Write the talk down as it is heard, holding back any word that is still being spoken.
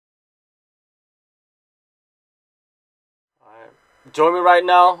Join me right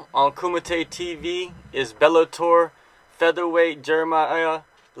now on Kumite TV is Bellator featherweight Jeremiah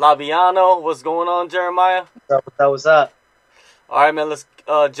Labiano. What's going on, Jeremiah? What's up? All right, man. Let's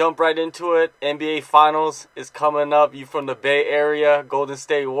jump right into it. NBA Finals is coming up. You from the Bay Area, Golden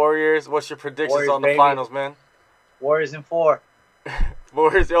State Warriors. What's your predictions Warriors, on the baby. finals, man? Warriors in four.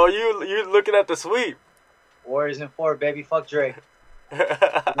 Warriors. Oh, you looking at the sweep? Warriors in four, baby. Fuck Drake. We're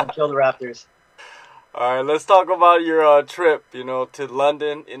gonna kill the Raptors. All right, let's talk about your trip, to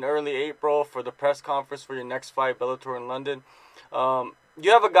London in early April for the press conference for your next fight, Bellator in London.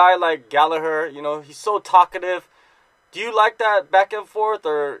 You have a guy like Gallagher, he's so talkative. Do you like that back and forth,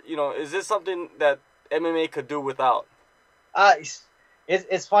 or, is this something that MMA could do without?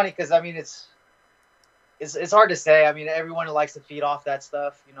 It's funny because I mean it's hard to say. I mean everyone likes to feed off that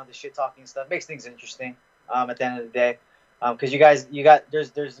stuff. The shit talking stuff makes things interesting. At the end of the day, because you got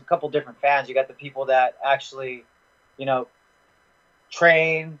there's a couple different fans. You got the people that actually, you know,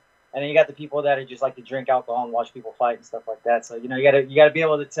 train, and then you got the people that are just like to drink alcohol and watch people fight and stuff like that. So you gotta be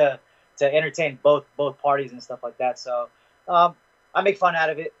able to entertain both parties and stuff like that. So I make fun out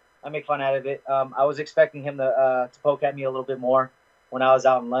of it. I was expecting him to poke at me a little bit more when I was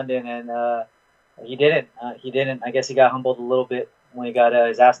out in London, and he didn't. He didn't. I guess he got humbled a little bit when he got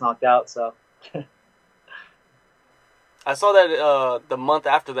his ass knocked out. So I saw that the month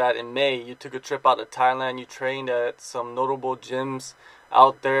after that, in May, you took a trip out to Thailand. You trained at some notable gyms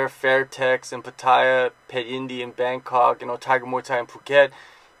out there, Fairtex in Pattaya, Payindi in Bangkok, Tiger Muay Thai in Phuket.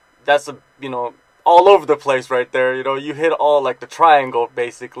 That's all over the place right there. You hit all like the triangle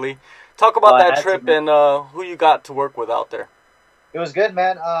basically. Talk about I that had to, trip man. and who you got to work with out there. It was good,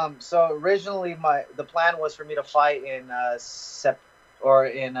 man. So originally, the plan was for me to fight in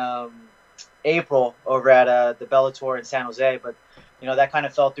April over at the Bellator in San Jose, but that kind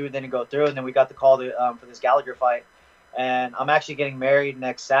of fell through, didn't go through, and then we got the call for this Gallagher fight, and I'm actually getting married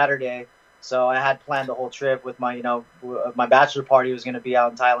next Saturday, so I had planned the whole trip with my bachelor party was going to be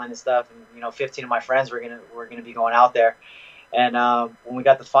out in Thailand and stuff, and 15 of my friends were gonna be going out there, and when we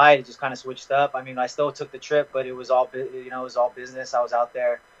got the fight, it just kind of switched up. I mean, I still took the trip, but it was all business. I was out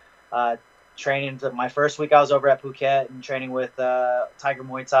there. Training. My first week, I was over at Phuket and training with Tiger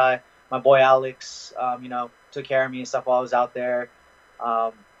Muay Thai. My boy Alex, took care of me and stuff while I was out there.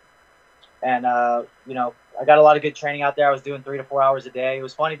 Um, and I got a lot of good training out there. I was doing 3 to 4 hours a day. It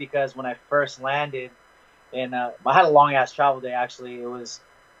was funny because when I first landed, I had a long ass travel day. Actually, it was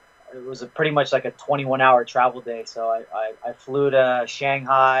pretty much like a 21-hour travel day. So I flew to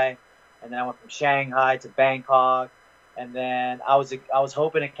Shanghai, and then I went from Shanghai to Bangkok, and then I was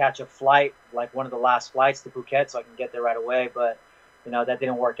hoping to catch a flight, like one of the last flights to Phuket, so I can get there right away. But that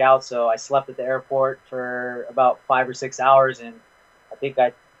didn't work out. So I slept at the airport for about 5 or 6 hours, and I think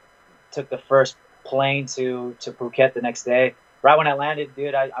I took the first plane to Phuket the next day. Right when I landed,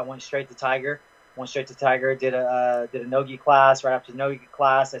 dude, I went straight to Tiger. Went straight to Tiger. Did a nogi class. Right after the nogi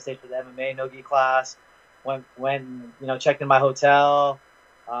class, I stayed for the MMA nogi class. Went checked in my hotel.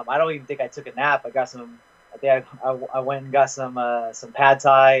 I don't even think I took a nap. I got some. I think I went and got some pad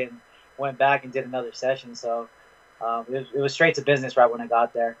thai and went back and did another session. So it was straight to business right when I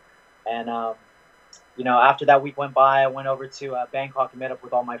got there. And after that week went by, I went over to Bangkok and met up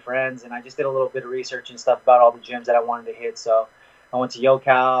with all my friends, and I just did a little bit of research and stuff about all the gyms that I wanted to hit. So I went to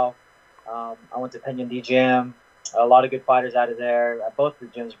Yokkao. I went to Penyundi Gym. A lot of good fighters out of there. At both the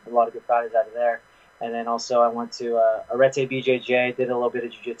gyms, a lot of good fighters out of there. And then also I went to Arete BJJ. Did a little bit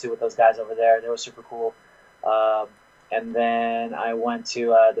of jiu-jitsu with those guys over there. They were super cool. Um, and then I went to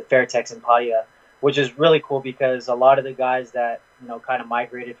the Fairtex in Pattaya, which is really cool because a lot of the guys that kind of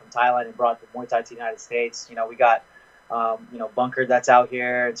migrated from Thailand and brought the Muay Thai to the United States. We got Bunker that's out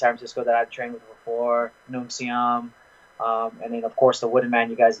here in San Francisco that I've trained with before, Noom Siam, and then of course the Wooden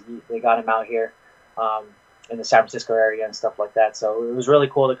Man. You guys, they got him out here um, in the San Francisco area and stuff like that. So it was really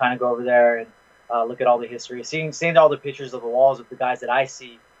cool to kind of go over there and look at all the history, seeing all the pictures of the walls of the guys that I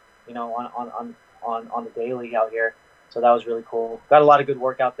see, on the daily out here. So that was really cool. Got a lot of good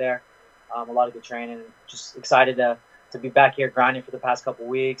work out there, a lot of good training. Just excited to be back here grinding for the past couple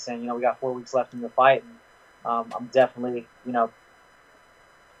weeks, and we got 4 weeks left in the fight, and I'm definitely gonna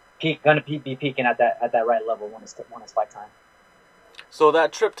be peaking at that right level when it's fight time. So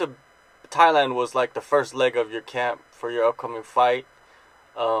that trip to Thailand was like the first leg of your camp for your upcoming fight.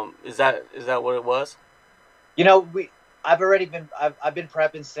 Is that what it was? We I've been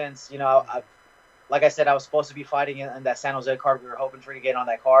prepping since like I said, I was supposed to be fighting in that San Jose card. We were hoping for to get on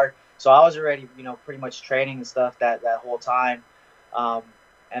that card, so I was already pretty much training and stuff that whole time. Um,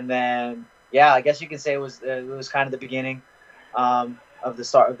 and then yeah, I guess you can say it was kind of the beginning of the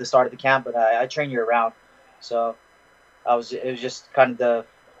start of the camp. But I train year round, so it was just kind of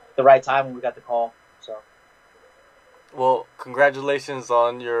the right time when we got the call. So Well, congratulations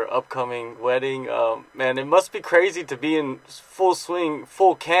on your upcoming wedding. Man, it must be crazy to be in full swing,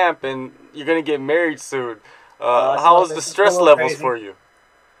 full camp, and you're gonna get married soon. How is the it's a stress little levels crazy. for you?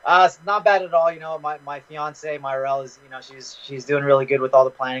 It's not bad at all. My fiance Myrelle is she's doing really good with all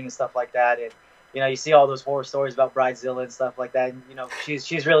the planning and stuff like that. And you see all those horror stories about Bridezilla and stuff like that. And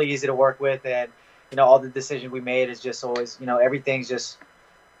she's really easy to work with. And all the decisions we made is just always everything's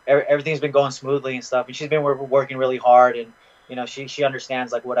been going smoothly and stuff. And she's been working really hard. And she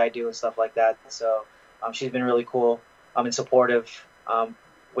understands like what I do and stuff like that. So she's been really cool. And supportive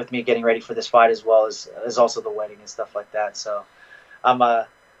with me getting ready for this fight as well as also the wedding and stuff like that. So I'm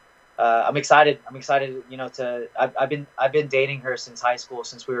I'm excited. I'm excited. I've been dating her since high school,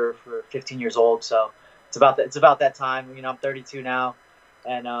 since we were 15 years old. So it's about that time. I'm 32 now,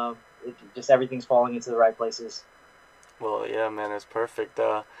 and just everything's falling into the right places. Well, yeah, man, it's perfect.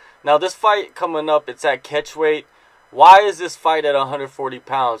 Now this fight coming up, it's at catchweight. Why is this fight at 140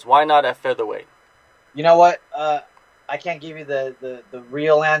 pounds? Why not at featherweight? You know what? I can't give you the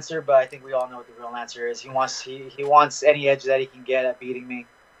real answer, but I think we all know what the real answer is. He wants any edge that he can get at beating me.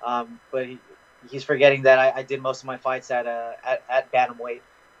 But he's forgetting that I did most of my fights at bantamweight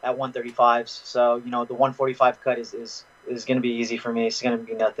at 135s. So the 145 cut is going to be easy for me. It's going to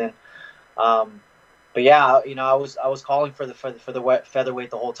be nothing. But yeah, I was calling for the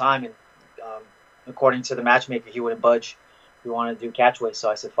featherweight the whole time, and according to the matchmaker, he wouldn't budge. He wanted to do catchweight, so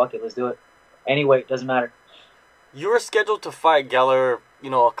I said, "Fuck it, let's do it." Any weight doesn't matter. You were scheduled to fight Geller,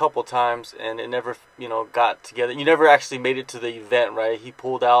 a couple times, and it never, got together. You never actually made it to the event, right? He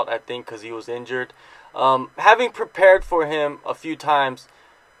pulled out, I think, because he was injured. Having prepared for him a few times,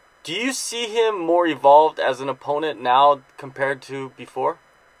 do you see him more evolved as an opponent now compared to before?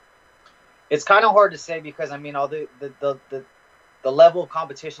 It's kind of hard to say because all the level of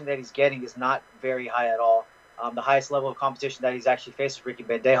competition that he's getting is not very high at all. The highest level of competition that he's actually faced is Ricky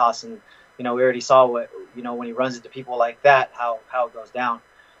Bandejas, and we already saw when he runs into people like that, how it goes down.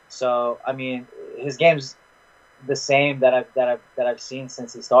 So his game's the same that I've seen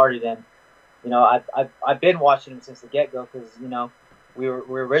since he started, and I've been watching him since the get go because we were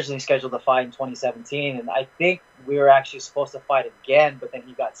originally scheduled to fight in 2017, and I think we were actually supposed to fight again, but then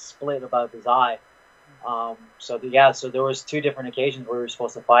he got split above his eye. So there was two different occasions where we were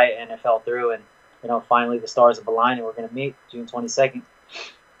supposed to fight, and it fell through, and finally the stars have aligned, and we're going to meet June 22nd.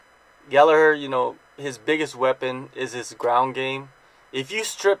 Gallagher, his biggest weapon is his ground game. If you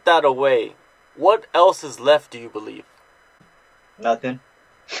strip that away, what else is left, do you believe? Nothing.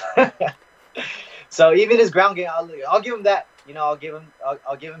 So even his ground game, I'll give him that. I'll give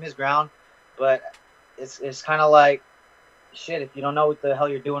him his ground, but it's kind of like shit. If you don't know what the hell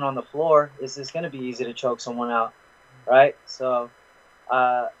you're doing on the floor, it's going to be easy to choke someone out, right? So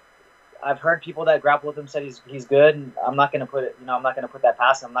I've heard people that grapple with him said he's good, and I'm not going to put it. I'm not going to put that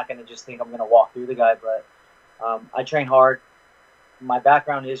past him. I'm not going to just think I'm going to walk through the guy, but I train hard. My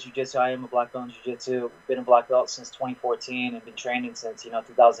background is jiu-jitsu. I am a black belt in jiu-jitsu. Been a black belt since 2014 and been training since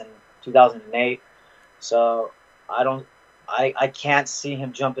 2008. So I can't see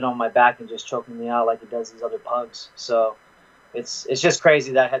him jumping on my back and just choking me out like he does these other pugs. So it's just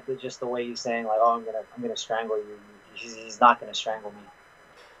crazy that just the way he's saying like, oh, I'm gonna strangle you. He's not gonna strangle me.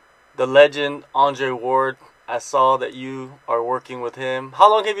 The legend Andre Ward. I saw that you are working with him.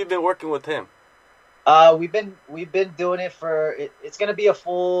 How long have you been working with him? We've been doing it for it's gonna be a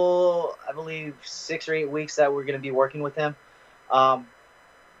full, I believe, 6 or 8 weeks that we're gonna be working with him.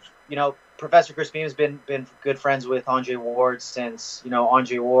 Professor Chris Beam has been good friends with Andre Ward since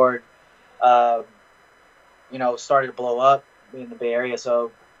Andre Ward started to blow up in the Bay Area.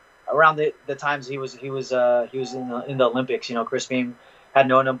 So around the times he was in the Olympics, Chris Beam had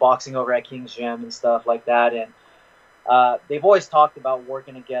known him boxing over at King's Gym and stuff like that, and they've always talked about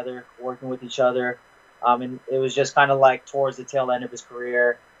working together, working with each other. And it was just kind of like towards the tail end of his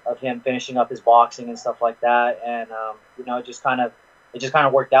career of him finishing up his boxing and stuff like that, and it just kind of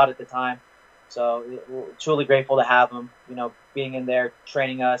worked out at the time. So we're truly grateful to have him, being in there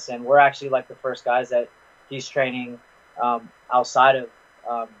training us, and we're actually like the first guys that he's training outside of.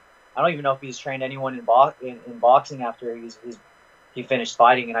 I don't even know if he's trained anyone in boxing after he finished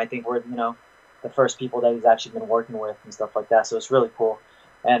fighting, and I think we're the first people that he's actually been working with and stuff like that. So it's really cool.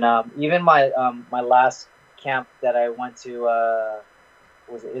 And even my last camp that I went to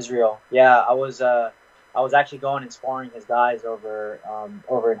was Israel. Yeah, I was actually going and sparring his guys over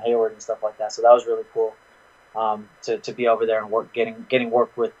in Hayward and stuff like that. So that was really cool to be over there and getting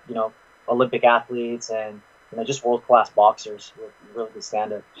work with Olympic athletes and just world class boxers with really good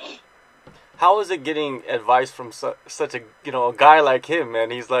stand up. How is it getting advice from such a a guy like him, man?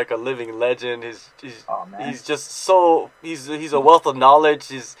 He's like a living legend. Oh man. He's just so he's a wealth of knowledge.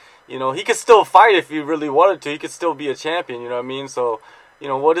 He could still fight if he really wanted to. He could still be a champion. You know what I mean? So,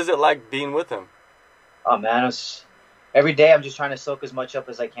 what is it like being with him? Oh man, every day I'm just trying to soak as much up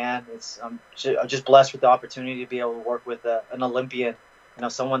as I can. I'm just blessed with the opportunity to be able to work with an Olympian,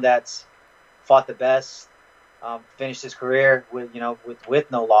 someone that's fought the best, finished his career with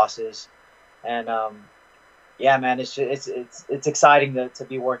no losses, and yeah, man, it's exciting to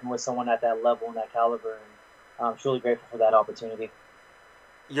be working with someone at that level and that caliber, and I'm truly grateful for that opportunity.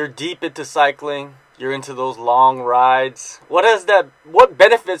 You're deep into cycling. You're into those long rides. What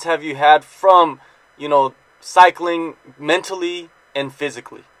benefits have you had from cycling mentally and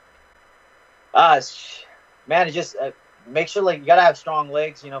physically? Man, it just make sure like you gotta have strong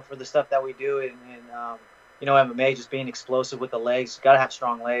legs, for the stuff that we do in MMA, just being explosive with the legs. You gotta have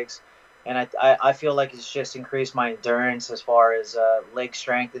strong legs, and I feel like it's just increased my endurance as far as leg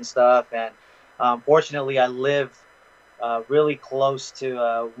strength and stuff. And fortunately, I live really close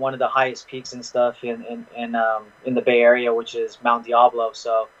to one of the highest peaks and stuff in the Bay Area, which is Mount Diablo.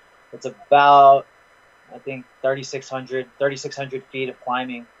 So it's about, I think, 3,600 feet of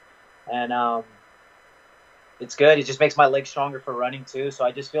climbing, and it's good. It just makes my legs stronger for running too. So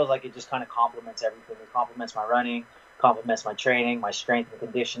I just feel like it just kind of complements everything. It complements my running, complements my training, my strength and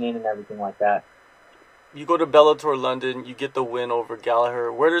conditioning, and everything like that. You go to Bellator London, you get the win over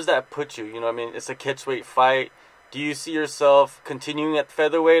Gallagher. Where does that put you? You know what I mean? It's a catchweight fight. Do you see yourself continuing at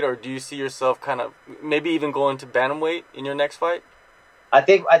featherweight, or do you see yourself kind of maybe even going to bantamweight in your next fight? I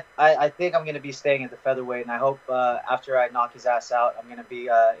think I'm going to be staying at the featherweight, and I hope after I knock his ass out, I'm going to be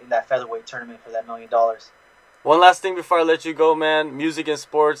in that featherweight tournament for that $1 million. One last thing before I let you go, man. Music and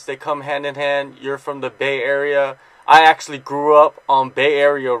sports, they come hand in hand. You're from the Bay Area. I actually grew up on Bay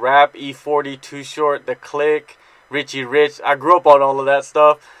Area rap, E40, Too Short, The Click, Richie Rich. I grew up on all of that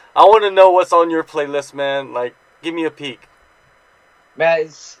stuff. I want to know what's on your playlist, man. Like, give me a peek. Man,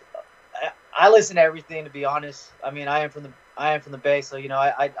 I listen to everything, to be honest. I mean, I am from the Bay, so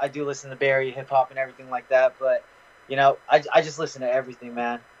I do listen to Bay Area hip hop and everything like that. But I just listen to everything,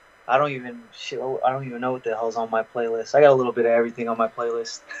 man. I don't even know what the hell's on my playlist. I got a little bit of everything on my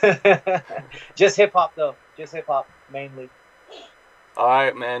playlist. Just hip hop though. Just hip hop mainly. All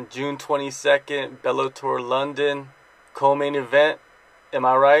right, man. June 22nd, Bellator London, co-main event. Am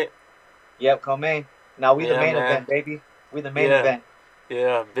I right? Yep, co-main. Now we the main event, baby. We the main event.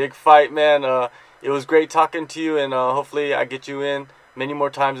 Yeah, big fight, man. It was great talking to you, and hopefully I get you in many more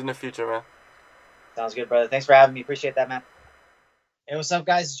times in the future, man. Sounds good, brother. Thanks for having me. Appreciate that, man. Hey, what's up,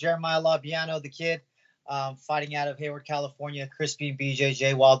 guys? It's Jeremiah Labiano, the kid, fighting out of Hayward, California. Crispy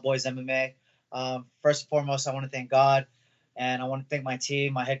BJJ, Wild Boys MMA. First and foremost, I want to thank God, and I want to thank my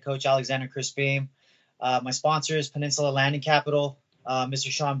team, my head coach, Alexander Crispim, my sponsors, Peninsula Landing Capital, Mr.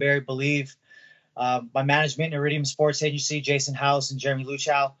 Sean Berry, Believe, my management, Iridium Sports Agency, Jason House and Jeremy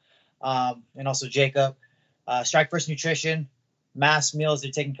Luchow, and also Jacob. Strike First Nutrition, Mass Meals,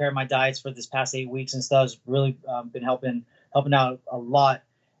 they're taking care of my diets for this past 8 weeks and stuff. It's really been helping out a lot.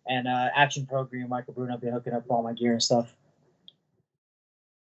 And Action Pro Green, Michael Bruno, been hooking up all my gear and stuff.